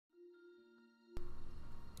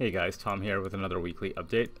Hey guys, Tom here with another weekly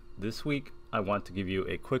update. This week I want to give you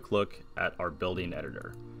a quick look at our building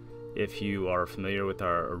editor. If you are familiar with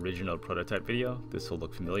our original prototype video, this will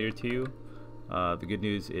look familiar to you. The good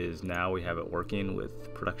news is now we have it working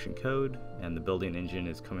with production code and the building engine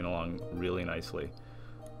is coming along really nicely.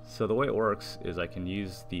 So the way it works is I can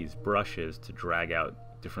use these brushes to drag out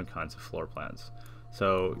different kinds of floor plans.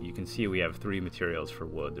 So you can see we have three materials for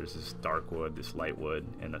wood. There's this dark wood, this light wood,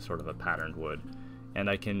 and a sort of a patterned wood. And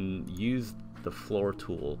I can use the floor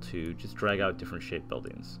tool to just drag out different shaped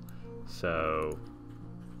buildings. So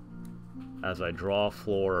as I draw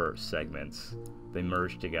floor segments, they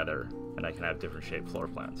merge together and I can have different shaped floor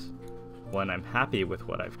plans. When I'm happy with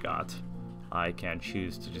what I've got, I can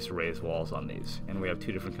choose to just raise walls on these. And we have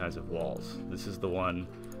two different kinds of walls. This is the one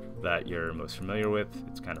that you're most familiar with.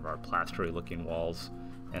 It's kind of our plastery looking walls.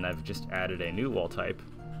 And I've just added a new wall type,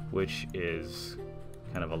 which is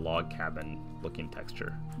kind of a log cabin looking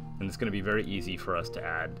texture. And it's going to be very easy for us to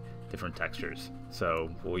add different textures.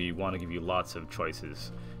 So we want to give you lots of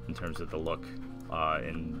choices in terms of the look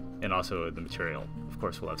and also the material. Of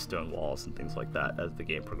course, we'll have stone walls and things like that as the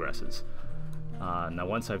game progresses. Now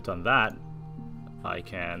once I've done that, I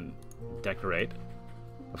can decorate,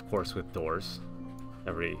 of course, with doors.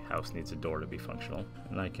 Every house needs a door to be functional.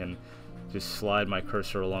 And I can just slide my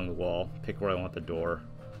cursor along the wall, pick where I want the door.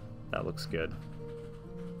 That looks good.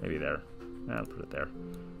 Maybe there. I'll put it there.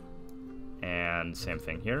 And same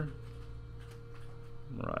thing here.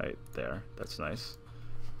 Right there. That's nice.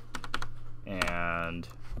 And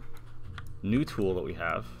new tool that we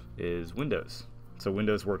have is windows. So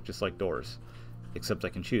windows work just like doors, except I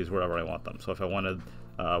can choose wherever I want them. So if I wanted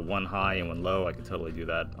one high and one low, I could totally do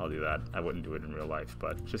that. I'll do that. I wouldn't do it in real life,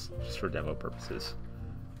 but just for demo purposes.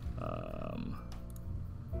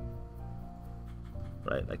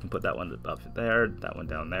 Right, I can put that one up there, that one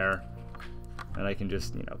down there, and I can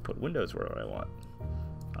just, put windows wherever I want.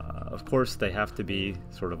 Of course, they have to be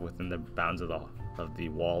sort of within the bounds of the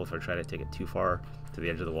wall. If I try to take it too far to the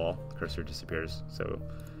edge of the wall, the cursor disappears, so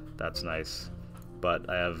that's nice. But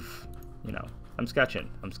I have, I'm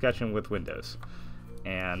sketching with windows.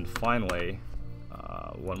 And finally,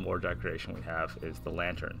 one more decoration we have is the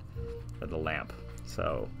lantern, or the lamp.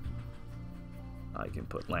 So I can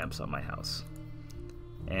put lamps on my house.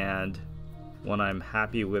 And when I'm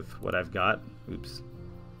happy with what I've got, oops,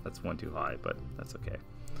 that's one too high, but that's okay.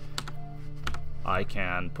 I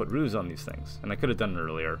can put roofs on these things, and I could have done it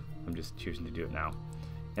earlier. I'm just choosing to do it now.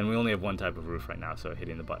 And we only have one type of roof right now, so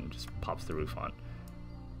hitting the button just pops the roof on.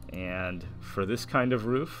 And for this kind of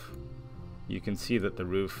roof, you can see that the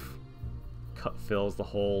roof fills the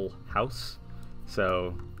whole house.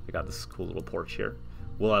 So I got this cool little porch here.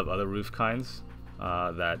 We'll have other roof kinds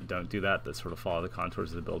that don't do that, that sort of follow the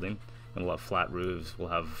contours of the building. And we'll have flat roofs, we'll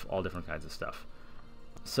have all different kinds of stuff.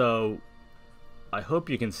 So I hope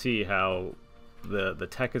you can see how the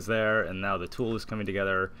tech is there and now the tool is coming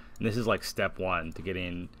together. And this is like step one to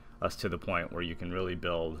getting us to the point where you can really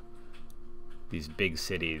build these big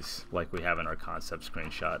cities like we have in our concept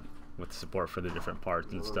screenshot with support for the different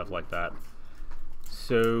parts and stuff like that.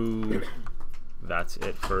 So that's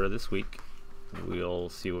it for this week. We'll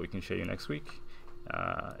see what we can show you next week.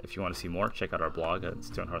 If you want to see more, check out our blog at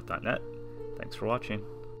stonehearth.net. Thanks for watching.